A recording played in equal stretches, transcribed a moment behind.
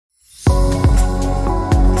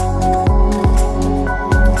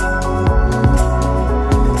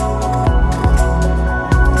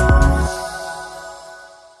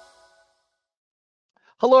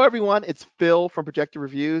Hello, everyone. It's Phil from Projector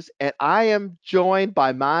Reviews, and I am joined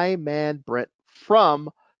by my man, Brett from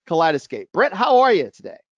Kaleidescape. Brett, how are you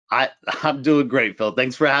today? I I'm doing great, Phil.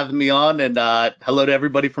 Thanks for having me on, and hello to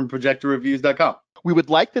everybody from ProjectorReviews.com. We would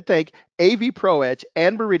like to thank AV Pro Edge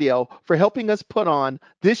and Meridio for helping us put on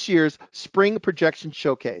this year's Spring Projection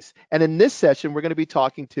Showcase. And in this session, we're going to be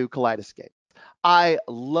talking to Kaleidescape. I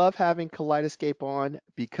love having Kaleidescape on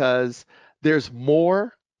because there's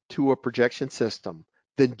more to a projection system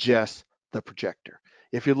than just the projector.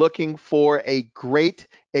 If you're looking for a great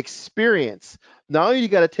experience, not only you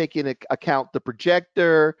got to take into account the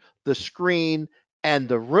projector, the screen, and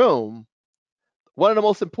the room, one of the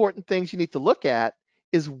most important things you need to look at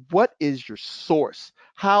is what is your source?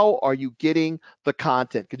 How are you getting the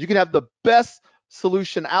content? Because you can have the best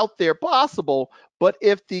solution out there possible, but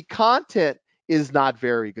if the content is not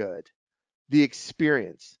very good, the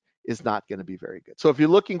experience is not going to be very good. So if you're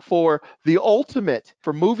looking for the ultimate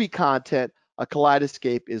for movie content, a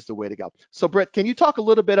Kaleidescape is the way to go. So Brett, can you talk a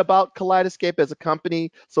little bit about Kaleidescape as a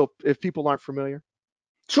company? So if people aren't familiar.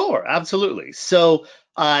 Sure, absolutely. So,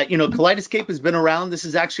 Kaleidescape has been around. This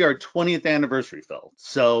is actually our 20th anniversary, Phil.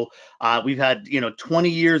 So, we've had, 20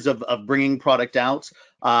 years of bringing product out.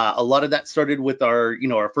 A lot of that started with our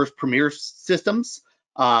first Premiere systems.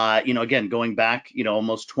 Again, going back,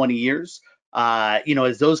 almost 20 years.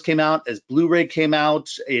 As those came out, as Blu-ray came out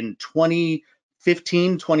in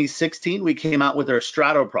 2015, 2016, we came out with our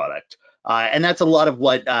Strato product. And that's a lot of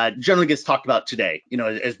what generally gets talked about today,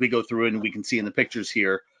 as we go through and we can see in the pictures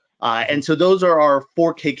here. And so those are our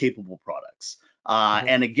 4K capable products. Mhm.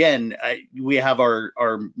 And again, we have our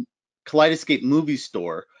Kaleidescape movie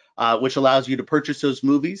store, which allows you to purchase those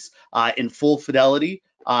movies in full fidelity,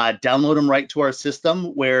 download them right to our system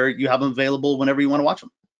where you have them available whenever you want to watch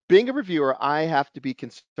them. Being a reviewer, I have to be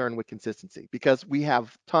concerned with consistency because we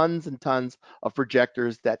have tons and tons of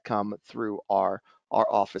projectors that come through our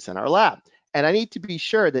office and our lab. And I need to be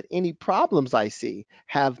sure that any problems I see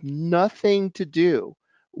have nothing to do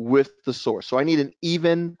with the source. So I need an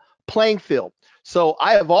even playing field. So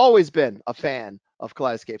I have always been a fan of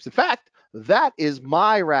Kaleidescapes. In fact, that is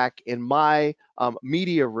my rack in my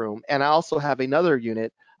media room. And I also have another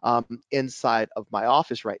unit inside of my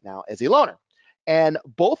office right now as a loaner. And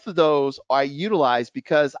both of those I utilize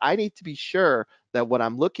because I need to be sure that what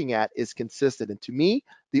I'm looking at is consistent. And to me,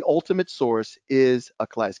 the ultimate source is a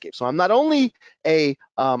Kaleidescape. So I'm not only a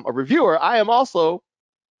reviewer, I am also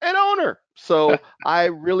an owner. So I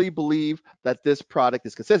really believe that this product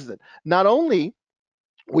is consistent. Not only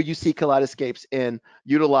will you see Kaleidescapes in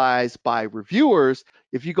utilized by reviewers,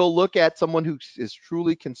 if you go look at someone who is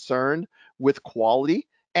truly concerned with quality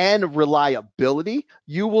and reliability,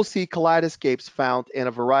 you will see Kaleidescapes found in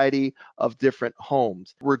a variety of different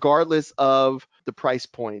homes, regardless of the price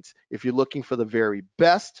points. If you're looking for the very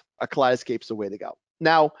best, a Kaleidescape's the way to go.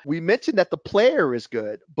 Now, we mentioned that the player is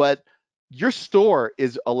good, but your store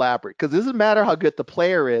is elaborate because it doesn't matter how good the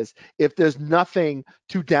player is if there's nothing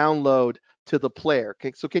to download to the player.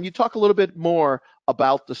 Okay, so can you talk a little bit more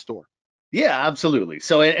about the store? Yeah, absolutely.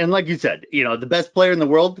 So, and like you said, the best player in the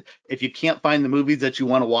world, if you can't find the movies that you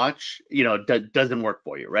want to watch, doesn't work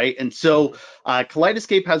for you, right? And so, Mhm.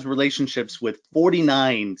 Kaleidescape has relationships with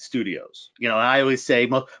 49 studios. I always say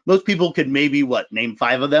most people could maybe name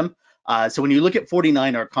five of them. So when you look at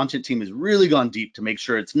 49, our content team has really gone deep to make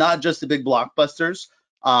sure it's not just the big blockbusters,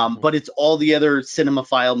 Mhm. but it's all the other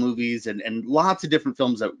cinemaphile movies and lots of different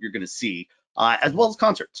films that you're going to see, as Mhm. well as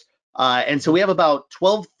concerts. And so Mhm. we have about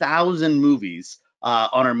 12,000 movies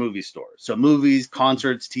on our movie store. So movies,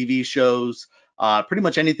 concerts, TV shows, pretty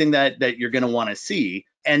much anything that you're going to want to see.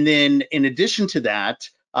 And then in addition to that,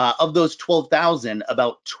 of those 12,000,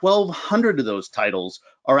 about 1,200 of those titles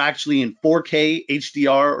are actually in 4K,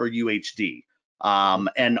 HDR, or UHD. Mhm.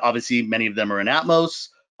 And obviously, many of them are in Atmos.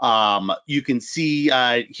 You can see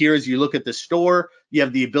here as you look at the store, you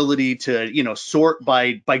have the ability to sort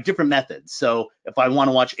by different methods. So if I want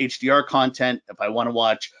to watch HDR content, if I want to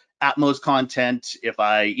watch Atmos content, if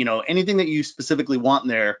I anything that you specifically want in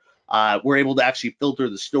there, we're able to actually filter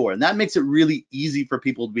the store, and that makes it really easy for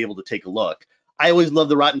people to be able to take a look. I always love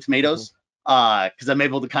the Rotten Mhm. Tomatoes because I'm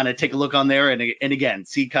able to kind of take a look on there and again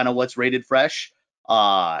see kind of what's rated fresh.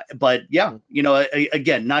 But yeah, Mhm.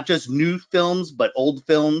 again, not just new films, but old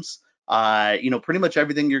films. Pretty much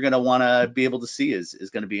everything you're going to want to be able to see is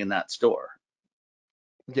going to be in that store.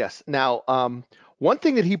 Yes. Now, one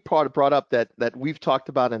thing that he brought up that we've talked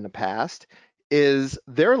about in the past is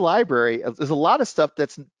their library. There's a lot of stuff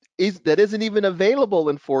that isn't even available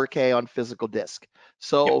in 4K on physical disc.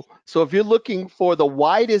 Yep. So if you're looking for the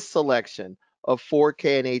widest selection of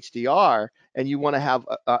 4K and HDR, and you want to have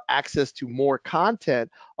access to more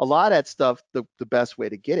content, a lot of that stuff, the best way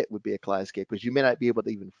to get it would be a Kaleidescape, because you may not be able to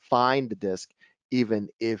even find the disc even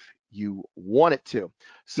if you want it to.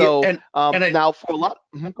 Yeah, So and I now for a lot,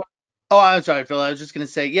 mhm, Oh, I'm sorry, Phil. I was just going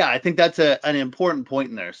to say, yeah, I think that's an important point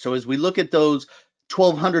in there. So as we look at those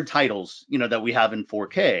 1,200 titles, that we have in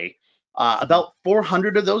 4K, mhm, about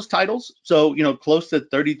 400 of those titles, so close to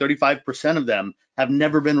 35% of them have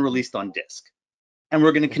never been mhm, released on disc. And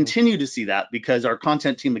we're going to mhm, continue to see that because our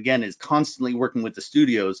content team, again, is constantly working with the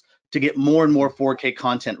studios to get more and more mhm, 4K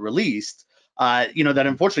content released. That mhm,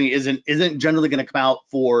 unfortunately isn't generally going to come out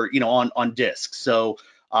for on disc. So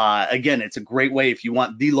again, it's a great way if you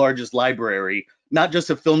want the largest library, not just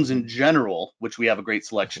of films mhm, in general, which we have a great mhm,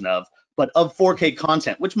 selection of, but of mhm. 4K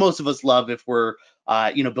content, which most of us love if we're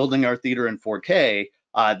building our theater in 4K.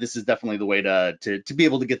 This is definitely the way to be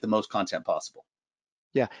able to get the most content possible.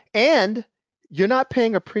 Yeah, and you're not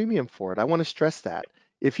paying a premium for it. I want to stress that.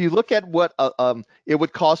 If you look at what it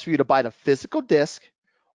would cost for you to buy the physical disc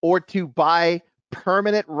or to buy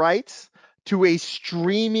permanent rights to a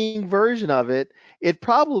streaming version of it, it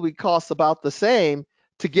probably costs about the same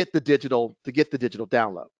to get the digital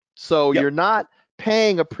download. So Yep. you're not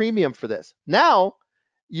paying a premium for this. Now,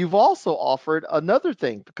 you've also offered another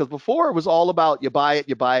thing, because before it was all about you buy it,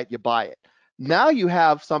 you buy it, you buy it. Now you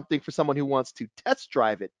have something for someone who wants to test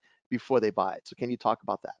drive it before they buy it. So can you talk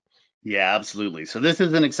about that? Yeah, absolutely. So this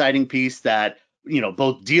is an exciting piece that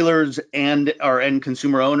both dealers and our end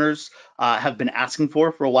consumer owners have been asking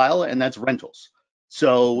for a while, and that's rentals.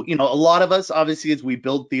 So Mhm, a lot of us, obviously, as we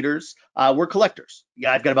build theaters, we're collectors.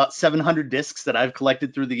 Yeah, I've got about 700 discs that I've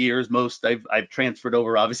collected through the years. Most I've transferred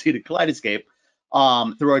over, obviously, to Kaleidescape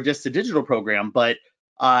through our Just to Digital program. But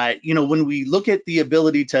when we look at the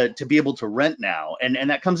ability to be able to rent now, and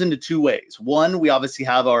that comes into two ways. One, we obviously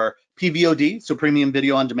have our PVOD, so premium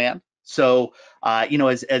video on demand. So,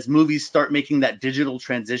 as movies start making that digital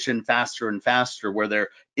transition faster and faster, where they're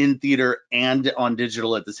in theater and on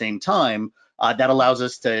digital at the same time, that allows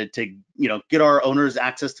us to get our owners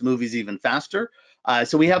access to movies even faster.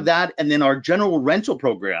 So we have mhm, that, and then our general rental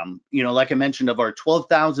program. Like I mentioned, of our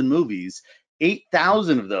 12,000 movies,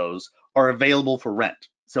 8,000 of those are available for rent.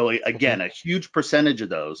 So mhm, again, a huge percentage of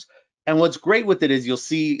those. And what's great with it is you'll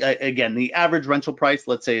see again the average rental price,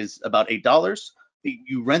 let's say, is about $8.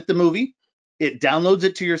 You rent the movie, it downloads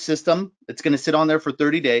it to your system. It's going to sit on there for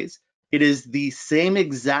 30 days. It is the same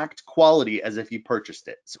exact quality as if you purchased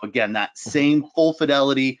it. So again, that mhm, same full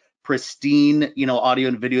fidelity, pristine, audio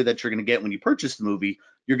and video that you're going to get when you purchase the movie,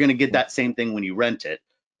 you're going to get mhm, that same thing when you rent it.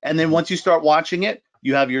 And then mhm, once you start watching it,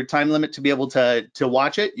 you have your time limit to be able to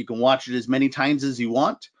watch it. You can watch it as many times as you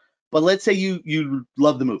want. But let's say you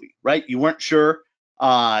love the movie, right? You weren't sure,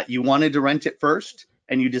 you wanted to rent it first,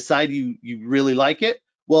 and you decide you really like it.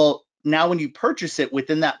 Well, now when you purchase it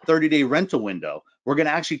within that 30-day rental window, we're going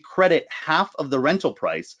to actually credit half of the rental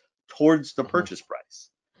price towards the mhm, purchase price.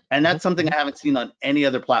 And mhm, that's something mhm, I haven't seen on any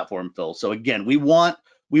other platform, Phil. So again, we want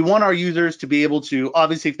our users to be able to,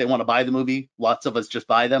 obviously, if they want to buy the movie, lots of us just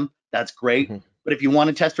buy them. That's great. mhm, But if you want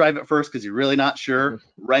to test drive it first because you're really not sure, mhm,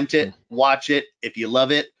 rent it, mhm. watch it. If you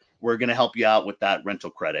love it, we're going to help you out with that rental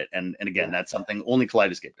credit. And again, Yeah. that's something only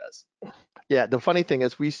Kaleidescape does. Yeah, the funny thing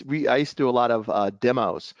is I used to do a lot of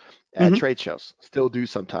demos at Mm-hmm. trade shows, still do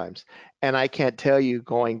sometimes. And I can't tell you,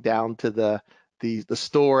 going down to the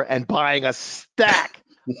store and buying a stack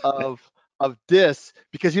of discs,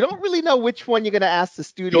 because you don't really know which one you're going to ask the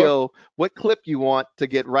Sure. studio what clip you want to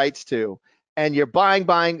get rights to. And you're buying,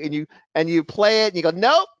 and you play it and you go,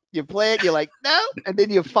 nope. You play it, you're like, nope. And then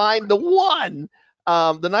you find the one.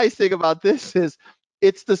 The nice thing about this is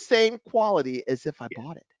it's the same quality as if I Yeah.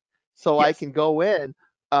 bought it. So I Yes. can go in,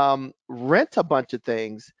 rent a bunch of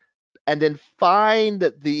things, and then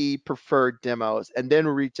find the preferred demos, and then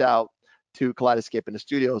reach out to Kaleidescape in the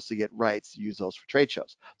studios to get rights to use those for trade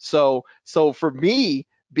shows. So for me,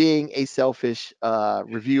 being a selfish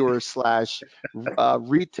reviewer slash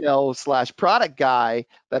retail slash product guy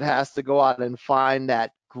that has to go out and find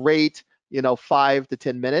that great, 5 to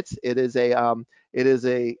 10 minutes, it is a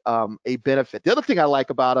benefit. The other thing I like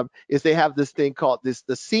about them is they have this thing called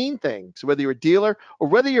the scene thing. So whether you're a dealer or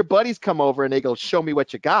whether your buddies come over and they go, show me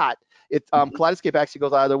what you got, Mhm. Kaleidescape actually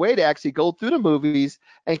goes out of their way to actually go through the movies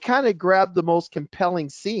and kind of grab the most compelling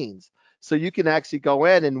scenes. So you can actually go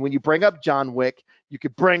in, and when you bring up John Wick, you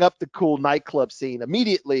could bring up the cool nightclub scene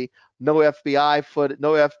immediately. No FBI foot,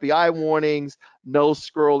 no FBI warnings, no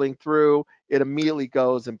scrolling through. It immediately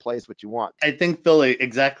goes and plays what you want. I think, Phil,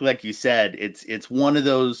 exactly like you said, it's one of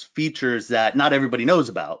those features that not everybody knows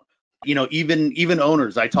about. Even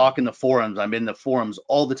owners, I talk in the forums, I'm in the forums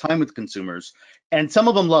all the time with consumers, and some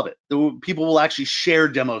of them love it. People will actually share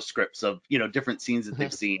demo scripts of different scenes that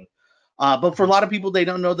they've Mhm, seen. But for a mhm, lot of people, they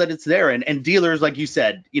don't know that it's there. And dealers, like you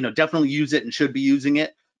said, definitely use it and should be using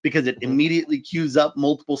it because it mhm. immediately queues up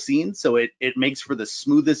multiple scenes. So it makes for the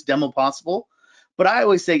smoothest demo possible. But I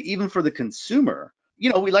always say, even for the consumer,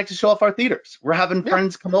 we like to show off our theaters. We're having Yeah.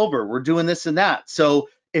 friends come over. We're doing this and that. So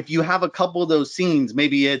if you have a couple of those scenes,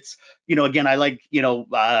 maybe it's, again,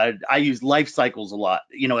 I use life cycles a lot,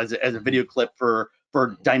 as a Mhm, video clip for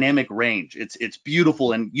mhm, dynamic range. It's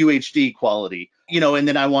beautiful mhm, in UHD quality, and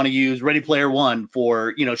then I want to use Ready Player One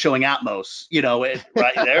for, showing Atmos,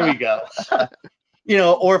 right there we go.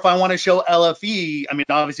 Or if I want to show LFE, I mean,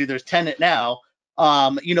 obviously there's Tenet now,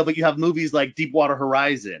 but you have movies like Deepwater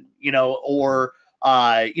Horizon, mhm, or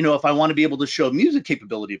if I want to be able to show music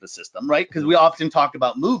capability of a system, right? Because mhm, we often talk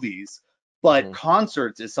about movies, but mhm,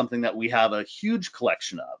 concerts is something that we have a huge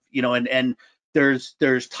collection of, and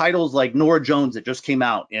there's titles like Nora Jones that just came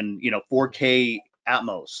out in 4K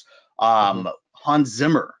Atmos, mhm, Hans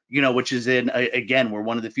Zimmer, which is again, we're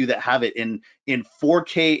one of the few that have it in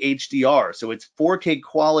 4K HDR. So it's 4K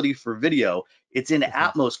quality for video. It's in mhm,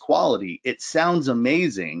 Atmos quality. It sounds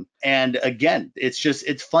amazing. And again,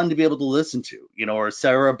 it's fun to be able to listen to, or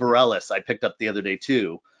Sarah Bareilles, I picked up the other day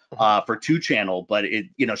too, mhm, for 2 Channel, but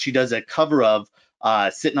she does a cover of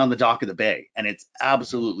Sitting on the Dock of the Bay, and it's mhm,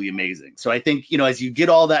 absolutely amazing. So I think, as you get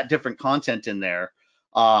all that different content in there,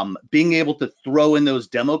 being able to throw in those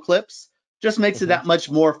demo clips just makes it mhm, that much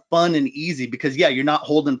more fun and easy because yeah, you're not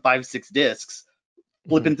holding 5, 6 discs, mhm.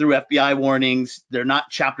 flipping through FBI warnings. They're not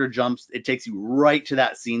chapter jumps. It takes you right to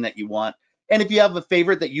that scene that you want. And if you have a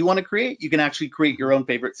favorite that you want to create, you can actually create Mhm. your own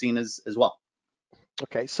favorite scene as well.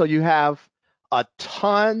 Okay, so you have a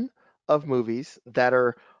ton of movies that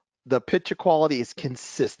are the picture quality is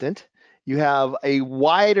consistent. You have a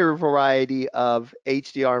wider variety of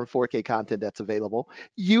HDR and 4K content that's available.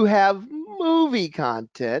 You have movie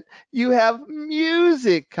content, you have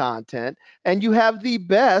music content, and you have the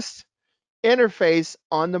best interface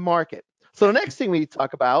on the market. So the next thing we need to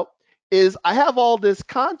talk about is I have all this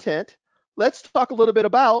content. Let's talk a little bit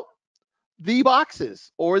about the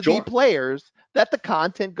boxes or the Sure, players that the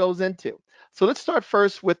content goes into. So let's start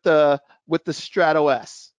first with the Strato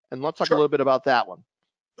S, and let's talk a sure. little bit about that one.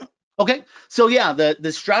 Okay, so yeah,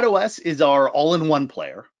 the Strato S is our all-in-one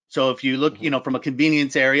player. So if you look, Mhm, from a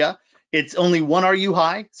convenience area, it's only 1 RU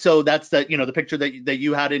high. So that's the picture that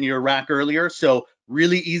you had in your rack earlier. So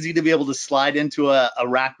really easy to be able to slide into a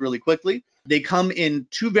rack really quickly. They come in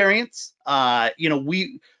 2 variants.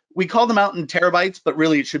 We call them out in terabytes, but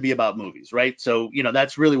really it should be about movies, right? So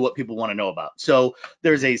that's really what people want to know about. So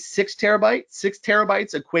there's mhm, a 6 terabyte. 6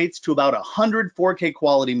 terabytes equates to about 100 4K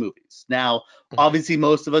quality movies. Now, mhm, obviously,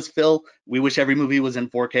 most of us, Phil, we wish every movie was in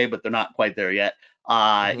 4K, but they're not quite there yet.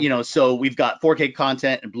 mhm, So we've got 4K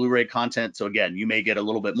content and Blu-ray content. So again, you may get a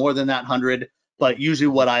little bit more than that 100, but mhm, usually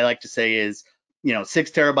mhm, what I like to say is,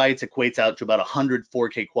 6 terabytes equates out to about 100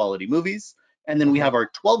 4K quality movies. And then we mhm, have our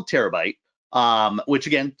 12 terabyte, which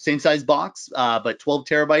again, same size box, but 12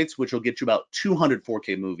 terabytes, which will get you about 200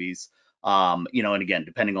 4K movies. And again,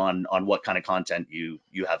 depending on what kind of content you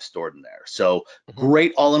have stored in there. So mhm,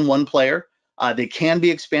 great all-in-one player. They can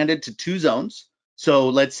be expanded to 2 zones. So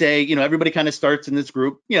let's say everybody kind of starts in this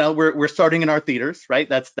group. We're starting in our theaters, right?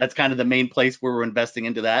 That's kind of the main place where we're investing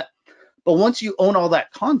into that. But once you own all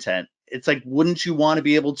that content, it's like, wouldn't you want to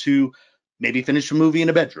be able to maybe finish a movie in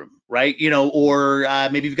a bedroom, right? Or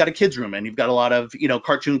maybe you've got a kids room and you've got a lot of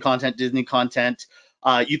cartoon content, Disney content.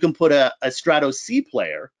 You can put a Strato C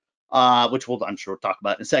player, which I'm sure we'll talk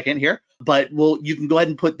about in a second here. But you can go ahead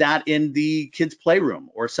and put that in the kids' playroom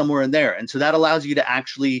or somewhere in there, and so that allows you to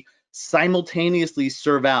actually simultaneously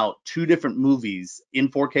serve out 2 different movies in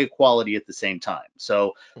 4K quality at the same time.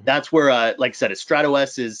 So mhm, that's where, like I said, a Strato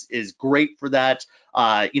S is great for that.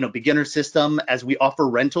 Beginner system, as we offer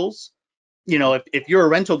rentals. mhm, If you're a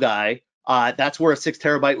rental guy, that's where a 6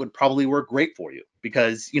 terabyte would probably work great for you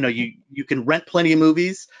because mhm, you can rent plenty of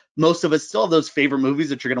movies. Most of us still have those favorite movies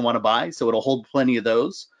that you're going to want to buy, so it'll hold plenty of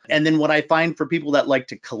those. And then what I find for people that like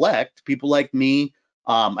to collect, people like me,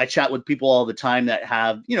 I chat with people all the time that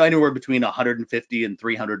have anywhere between 150 and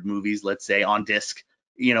 300 movies, let's say, on disc.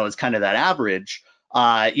 Is kind of that average.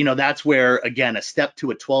 That's where, again, a step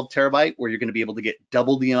to a 12 terabyte where you're going to be able to get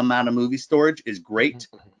double the amount of movie storage is mhm, great.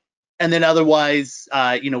 mhm. And then otherwise,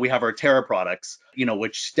 we have our Terra products,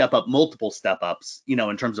 which step up multiple step ups,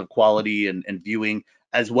 in terms of quality and viewing,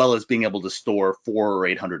 as well as being able to store 400 or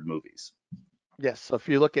 800 movies. Yes. So if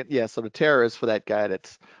you look at, yeah, so the Terror is for that guy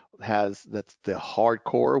that's the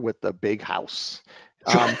hardcore with the big house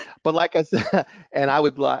But like I said, and I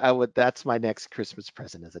would, that's my next Christmas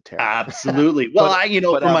present as a Terra. Absolutely. Well, But,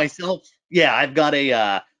 but, for myself, yeah, I've got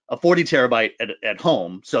a 40 terabyte at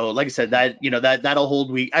home. So, like I said, mhm, that'll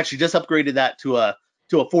hold. We actually just upgraded that to a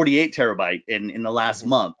 48 terabyte in the last mhm,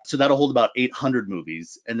 month. So that'll hold about 800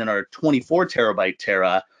 movies, and then our 24 terabyte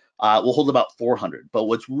Terra will hold about 400. But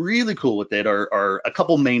what's really cool with it are a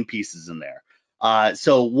couple main pieces in there.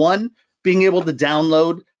 So one, being able to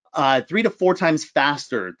download 3 to 4 times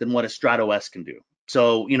faster than what a Strato S can do.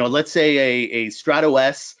 So, let's say a Strato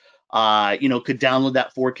S could download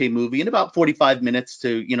that 4K movie in about 45 minutes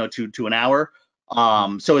to an hour.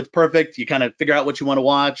 mhm, So it's perfect. You kind of figure out what you want to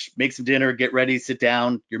watch, make some dinner, get ready, sit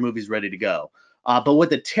down, your movie's ready to go. But with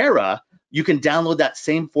the Terra, you can download that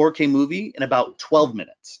same 4K movie in about 12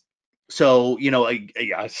 minutes. So,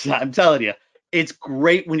 I'm telling you, it's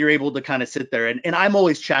great when you're able to kind of sit there. And I'm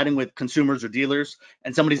always chatting with consumers or dealers,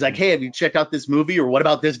 and somebody's like, mhm, hey, have you checked out this movie? Or what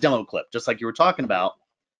about this demo clip? Just like you were talking mhm. about.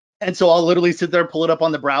 And so I'll literally sit there, pull it up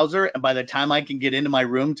on the browser, and by the time I can get into my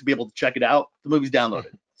room to be able to check it out, the movie's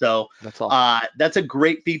downloaded. So That's awesome. that's a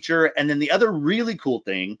great feature. And then the other really cool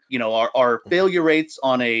thing, our Mhm, failure rates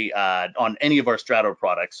on any of our Strato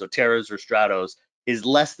products, so Terras or Stratos, is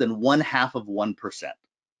less than 1/2 of 1%.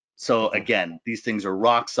 So mhm, again, these things are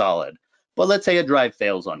rock solid. But let's say a drive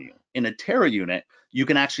fails on you. In a Terra unit, you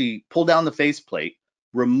can actually pull down the faceplate,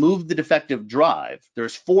 remove the defective drive.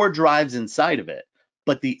 There's 4 drives inside of it,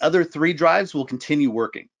 but the other 3 drives will continue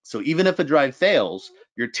working. So even if a drive fails,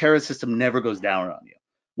 your Terra system never goes down on you,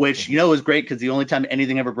 which mhm, is great because the only time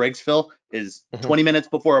anything ever breaks, Phil, is mhm. 20 minutes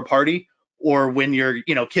before a party or when your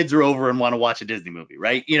kids are over and want to watch a Disney movie,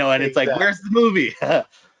 right? And it's like, where's Exactly. the movie?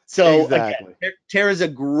 So again, Exactly. Terra is a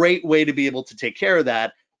great way to be able to take care of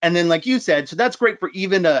that. And then, like you said, so that's great for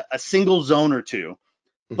even a single zone or two.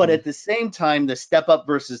 But Mhm, at the same time, the step up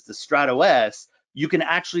versus the Strato S, you can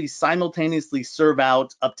actually simultaneously serve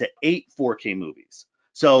out up to 8 4K movies.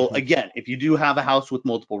 So mhm, again, if you do have a house with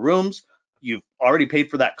multiple rooms, you've already paid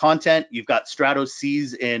for that content. You've got Strato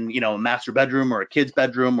C's in, a master bedroom or a kid's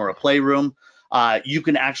bedroom or a playroom. You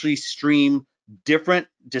can actually stream different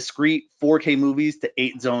discrete 4K movies to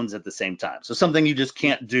 8 zones at the same time. So something you just You,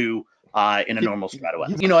 can't do in a you, normal you, Strato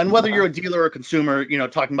S. you And whether you're know, a dealer or a consumer,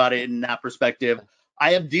 talking about it in that perspective,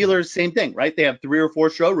 I have dealers, same thing, right? They have 3 or 4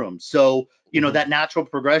 showrooms. So, mhm, that natural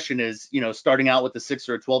progression is, starting out with a 6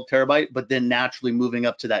 or a 12 terabyte, but then naturally moving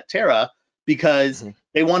up to that Terra because mhm.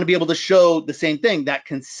 they want to be able to show the same thing, that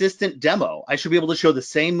consistent demo. I should be able to show the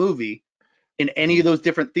same movie in any of Mhm. those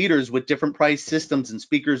different theaters with different price systems and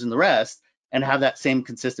speakers and the rest and have that same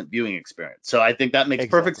consistent viewing experience. So I think that makes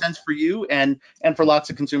perfect Exactly. sense for you and for Mhm. lots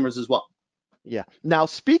of consumers as well. Yeah. Now,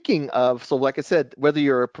 speaking of, so like I said, whether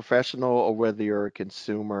you're a professional or whether you're a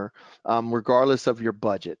consumer, regardless of your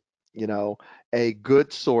budget, you know, a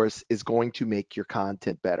good source is going to make your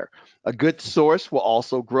content better. A good source will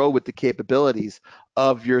also grow with the capabilities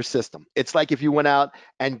of your system. It's like if you went out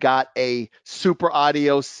and got a super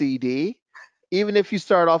audio CD, even if you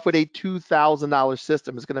start off with a $2,000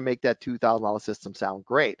 system, it's going to make that $2,000 system sound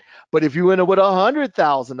great. But if you went in with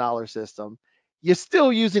 $100,000 system, you're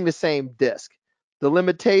still using the same disk. The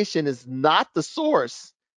limitation is not the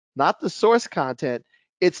source content,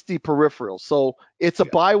 it's the peripheral. So it's a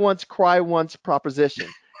Yeah. buy once, cry once proposition.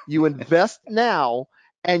 You invest now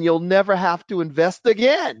and you'll never have to invest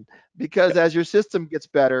again because as your system gets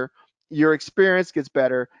better, your experience gets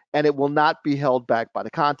better and it will not be held back by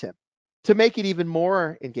the content. To make it even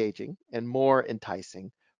more engaging and more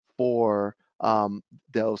enticing for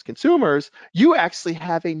those consumers, you actually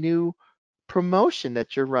have a new promotion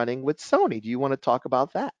that you're running with Sony. Do you want to talk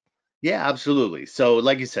about that? Yeah, absolutely. So,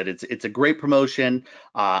 like you said, it's a great promotion.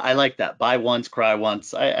 I like that. Buy once, cry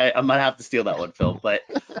once. I might have to steal that one, Phil. But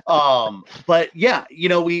yeah,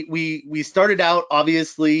 we started out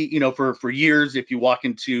obviously, for years. If you walk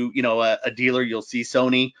into a dealer, you'll see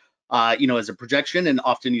Sony, as a projection, and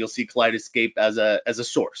often you'll see Kaleidescape as a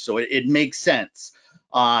source. So it makes sense.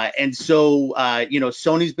 And so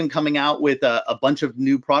Sony's been coming out with a bunch of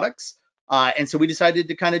new products, and so we decided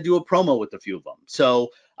to kind of do a promo with a few of them. So.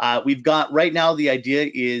 We've got right now the idea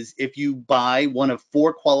is if you buy one of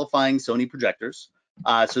 4 qualifying Sony projectors,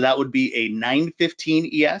 so that would be a 915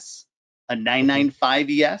 ES, a Mhm. 995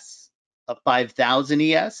 ES, a 5000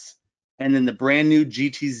 ES, and then the brand new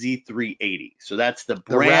GTZ 380. So that's the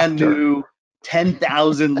The brand Raptor. new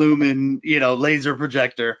 10,000 lumen, laser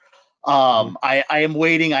projector. Mhm. I am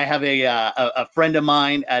waiting. I have a friend of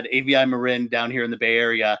mine at AVI Marin down here in the Bay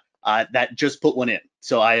Area that just put one in.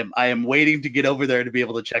 So I am waiting to get over there to be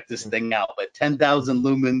able to check this Mhm. thing out. But 10,000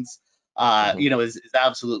 lumens, Mhm. is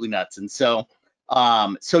absolutely nuts. And so,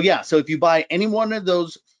 So yeah, so if you buy any one of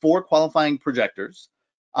those four qualifying projectors,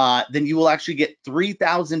 then you will actually get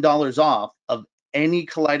 $3,000 off of any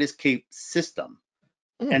Kaleidescape system.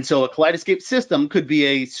 Mm, And so a Kaleidescape system could be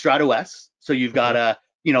a Strato S. So you've got mhm,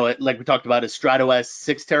 a, like we talked about, a Strato S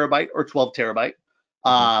 6 terabyte or 12 terabyte.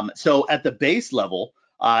 mhm, So at the base level,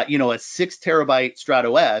 a 6 terabyte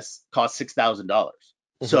Strato S costs $6,000.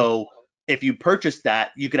 mhm, So if you purchase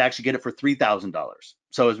that, you could actually get it for $3,000.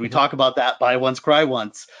 So as we mhm, talk about that buy once, cry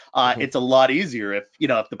once, mhm. it's a lot easier if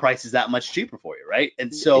the price is that much cheaper for you, right?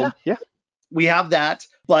 And Yeah, so yeah. we have that,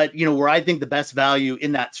 but where I think the best value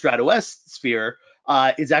in that Strato S sphere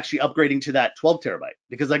is actually upgrading to that 12 terabyte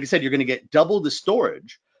because, like I said, you're going to get double the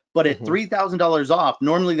storage, but at Mhm, $3,000 off,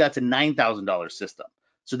 normally that's a $9,000 system.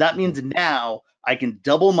 So that mhm, means now I can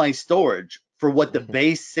double my storage for what the mhm,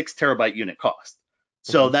 base 6 terabyte unit costs.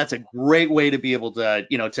 So mhm, that's a great way to be able to,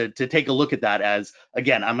 to take a look at that as,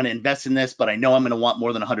 again, I'm going to invest in this, but I know I'm going to want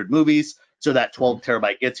more than 100 movies. So that mhm, 12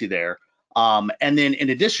 terabyte gets you there. And then in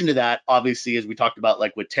addition to that, obviously, as we talked about,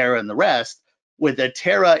 like with Terra and the rest, with a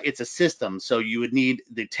Terra, it's a system. So you would need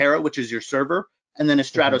the Terra, which is your server, and then a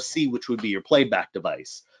Strato mhm, C, which would be your playback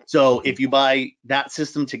device. So mhm, if you buy that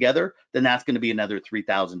system together, then that's going to be another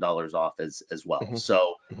 $3,000 off as well. mhm,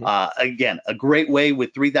 So mhm, again, a great way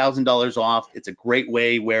with $3,000 off. It's a great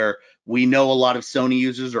way where we know a lot of Sony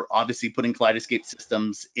users are obviously putting Kaleidescape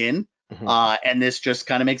systems in, mhm. and this just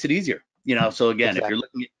kind of makes it easier. So again, if you're Exactly.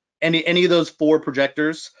 looking at any of those four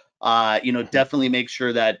projectors, Mhm. definitely make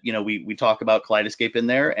sure that we talk about Kaleidescape in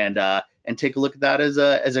there and take a look at that as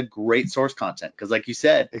a great source content because, like you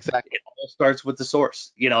said, Exactly. it all starts with the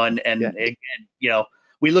source. Yeah. And again,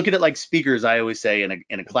 we look at it like speakers. I always say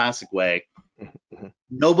in a classic way, Mhm, mhm,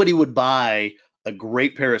 nobody would buy a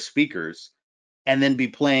great pair of speakers and then be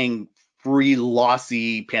playing free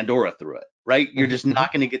lossy Pandora through it, right? You're mhm, just mhm,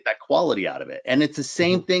 not going to get that quality out of it. And it's the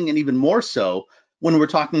same mhm, thing, and even more so when we're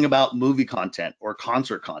talking about movie content or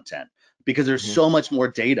concert content, because there's mhm, so much more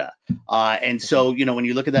data. And mhm, so, when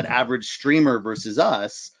you look at that average streamer versus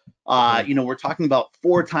us, mhm. we're talking about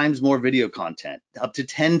 4 times more video content, up to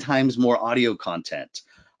 10 times more audio content.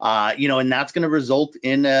 And that's going to result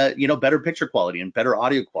in better picture quality and better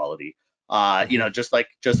audio quality, Mhm. just like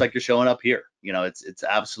you're showing up here. It's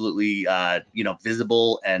absolutely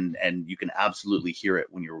visible, and you can absolutely hear it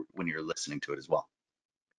when you're listening to it as well.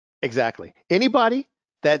 Exactly. Anybody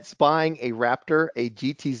that's buying a Raptor, a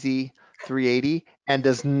GTZ 380, and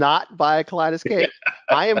does not buy a Kaleidoscape,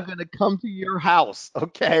 I am going to come to your house,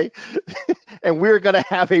 okay? And we're going to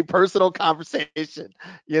have a personal conversation.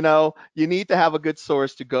 You need to have a good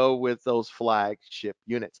source to go with those flagship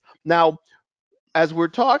units. Now, as we're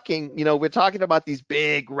talking, we're talking about these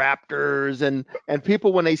big Raptors, and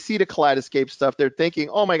people when they see the Kaleidoscape stuff, they're thinking,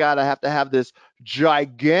 "Oh my God, I have to have this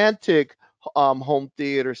gigantic home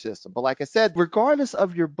theater system." But like I said, regardless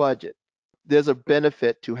of your budget, there's a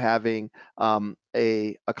benefit to having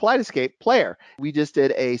a Kaleidoscape player. We just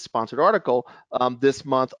did a sponsored article this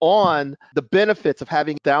month on the benefits of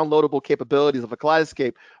having downloadable capabilities of a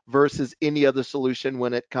Kaleidoscape versus any other solution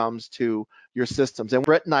when it comes to your systems. And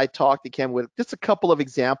Brett and I talked again with just a couple of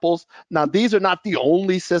examples. Now, these are not the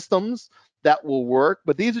only systems that will work,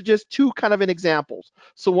 but these are just two kind of an examples.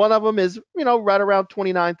 So one of them is, right around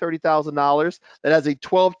 $29,000, $30,000 that has a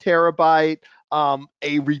 12 terabyte,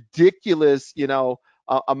 a ridiculous,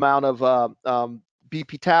 amount of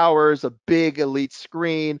BP towers, a big elite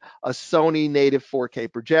screen, a Sony native 4K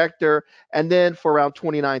projector, and then for around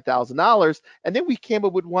 $29,000. And then we came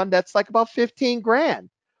up with one that's like about 15 grand.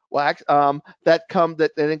 Well, that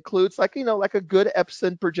includes like a good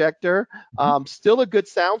Epson projector, Mhm. still a good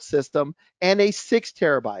sound system, and a 6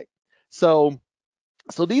 terabyte. So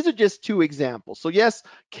these are just two examples. So yes,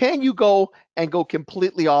 can you go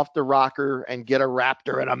completely off the rocker and get a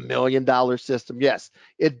Raptor and $1 million system? Yes,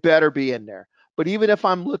 it better be in there. But even if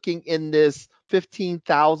I'm looking in this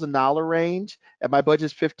 $15,000 range and my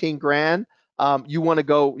budget's 15 grand,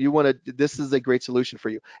 this is a great solution for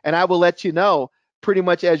you. And I will let you know pretty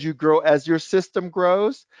much as you grow, as your system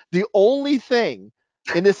grows, the only thing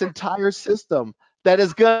in this entire system that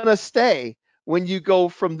is gonna stay when you go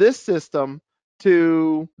from this system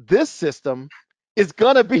to this system is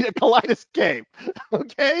gonna be the Kaleidescape.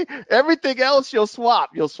 Okay, everything else you'll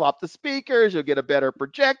swap. You'll swap the speakers. You'll get a better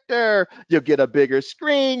projector. You'll get a bigger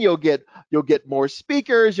screen. You'll get more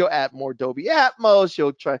speakers. You'll add more Dolby Atmos.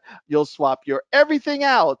 You'll swap your everything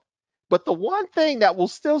out. But the one thing that will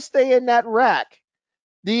still stay in that rack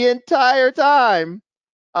the entire time,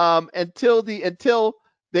 until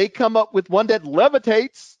they come up with one that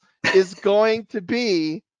levitates, is going to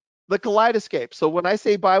be the Kaleidoscape. So when I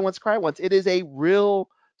say buy once, cry once, it is a real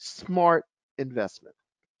smart investment.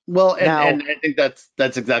 Well, and Now, I think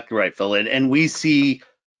that's exactly right, Phil. And we see,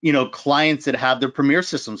 clients that have their Premier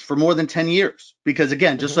systems for more than 10 years because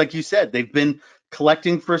again, just mhm, like you said, they've been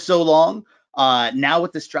collecting for so long. Now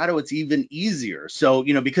with the Strato, it's even easier. So,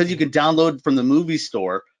 because you mhm, can download from the movie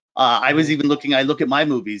store, I was mhm, even I look at my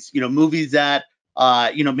movies, movies that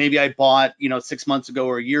maybe I bought, 6 months ago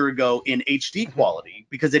or a year ago in HD mhm, quality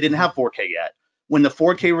because they didn't mhm, have 4K yet. When the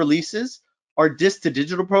mhm, 4K releases, our disc to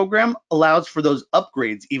digital program allows for those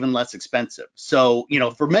upgrades even less expensive. So,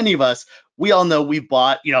 mhm, for many of us, we all know we've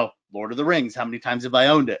bought, Lord of the Rings. How many times have I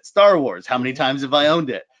owned it? Star Wars. How many mhm, times have I owned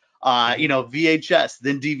it? mhm, VHS,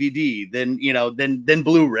 then DVD, then, then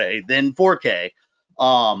Blu-ray, then 4K.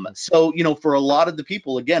 mhm, So, for a lot of the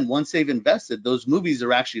people, again, once they've invested, those movies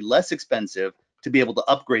are actually less expensive to be able to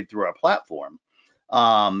upgrade through our platform.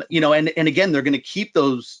 And again, they're going to keep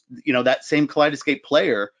those, that same Kaleidescape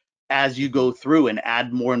player as you mhm, go through and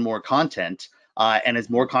add more and more content. And as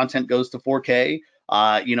more content goes to 4K,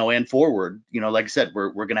 and forward, like I said,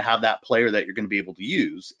 we're going to have that player that you're going to be able to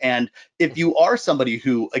use. And if mhm, you are somebody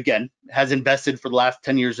who, again, has invested for the last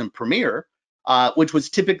 10 years in Premiere, which was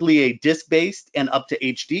typically a disc based and up to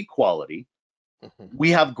HD quality, mhm,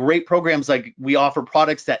 we have great programs like we offer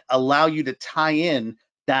products that allow you to tie in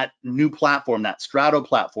that new platform, that Strato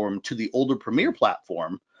platform, to the older Premiere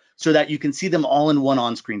platform so that you can see them all in one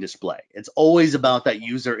on-screen display. It's always mhm, about that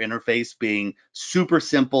user interface being super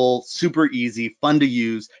simple, super easy, fun to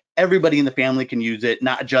use. Everybody in the family can use it,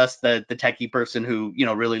 not just the techie person who,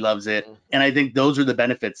 really loves it. mhm, And I think those are the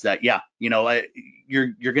benefits that, yeah, you're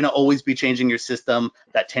going to always be changing your system.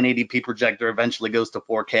 That 1080p projector eventually goes to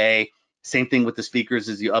 4K. Same thing with the speakers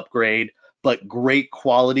as you upgrade, but great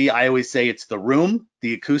quality. I always say it's the room,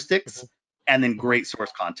 the acoustics, mhm, and then mhm. great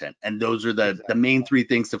source content. And those are the Exactly. main three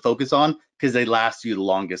things to focus on because they last you the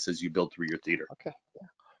longest as you build through your theater. Okay.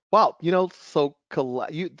 Wow, so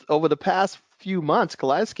over the past few months,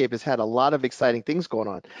 Kaleidoscape has had a lot of exciting things going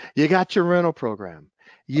on. You got your rental program,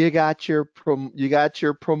 you got your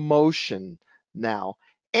promotion now,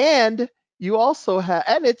 and you also have,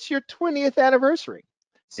 and it's your 20th anniversary.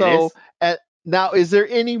 It So, is. now, is there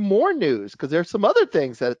any more news? Because there's some other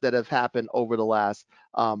things that have happened over the last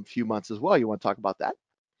few months as well. You want to talk about that?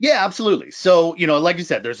 Yeah, absolutely. So, like you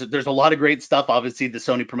said, there's a lot of great stuff. Obviously, the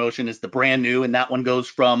Sony promotion is the brand new, and that one goes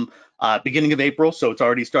from beginning of April, so it's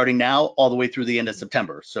already starting now, all the way through the end of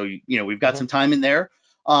September. So, we've got Mhm, some time in there.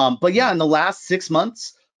 But yeah, mhm, in the last 6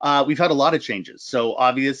 months, we've had a lot of changes. So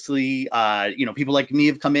obviously, people like me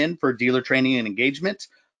have come in for dealer training and engagement.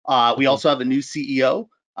 We mhm, also have a new CEO.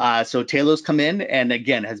 So Taylor's come in and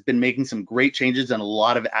again has been making some great changes and a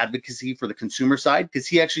lot of advocacy for the consumer side because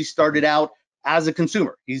he actually mhm, started out as a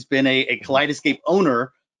consumer. He's been a mhm, Kaleidescape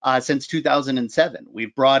owner since 2007.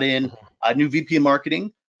 We've brought in mhm, a new VP of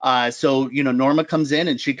marketing. So, Norma comes in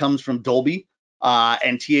and she comes from Dolby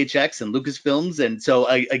and THX and Lucasfilms. And so,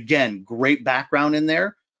 again, great background in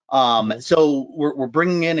there. mhm, So we're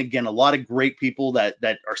bringing in again a lot of great people that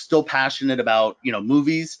are still passionate about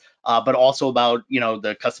movies, but also about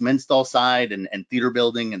the custom install side and theater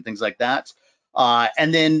building and things like that.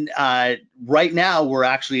 And then right now, we're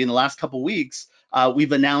actually in the last couple of weeks,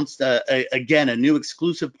 we've announced again a new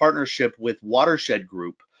exclusive partnership with Watershed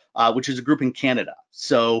Group, which is a group in Canada.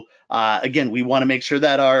 So again, we want to make sure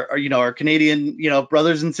that our Canadian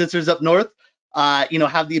brothers and sisters up north,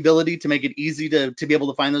 have the ability to make it easy to be able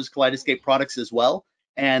to find those Kaleidescape products as well.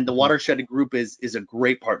 And the mhm. Watershed Group is a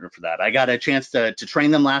great partner for that. I got a chance to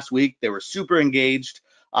train them last week. They were super engaged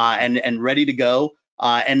and ready to go.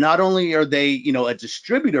 And not only are they, a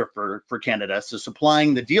distributor for Canada, so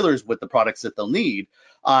supplying the dealers with the products that they'll need,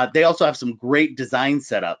 they also have some great design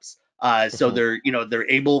setups. So Mhm, they're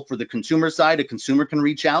able for the consumer side, a consumer can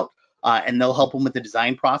reach out and they'll mhm. help them with the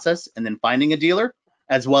design process and then finding a dealer,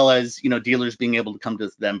 as well as dealers being able to come to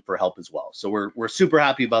them for help as well. So we're super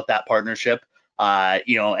happy about that partnership.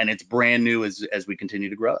 And it's brand new as we continue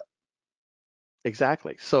to grow it.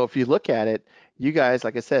 Exactly. So if you look at it, you guys,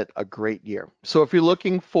 like I said, a great year. So if you're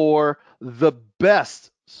looking for the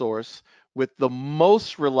best source with the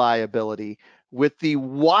most reliability, with the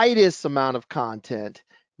widest amount of content,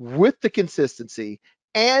 with the consistency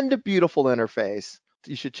and a beautiful interface,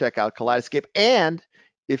 you should check out Kaleidoscape. And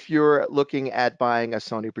if you're looking at buying a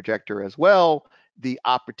Sony projector as well, the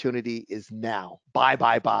opportunity is now. Buy,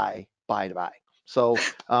 buy, buy, buy, buy. So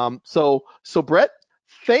Brett,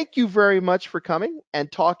 thank you very much for coming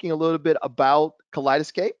and talking a little bit about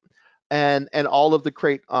Kaleidoscape and all of the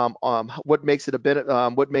great what makes it a bit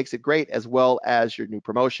what makes it great, as well as your new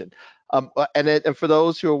promotion. And for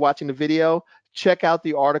those who are watching the video, check out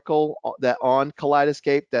the article that on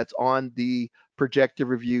Kaleidoscape that's on the Projector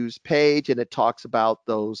Reviews page, and it talks about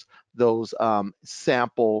those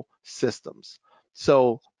sample systems.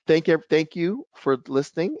 So thank you for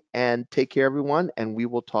listening, and take care, everyone, and we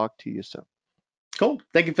will talk to you soon. Cool.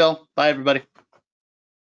 Thank you, Phil. Bye, everybody.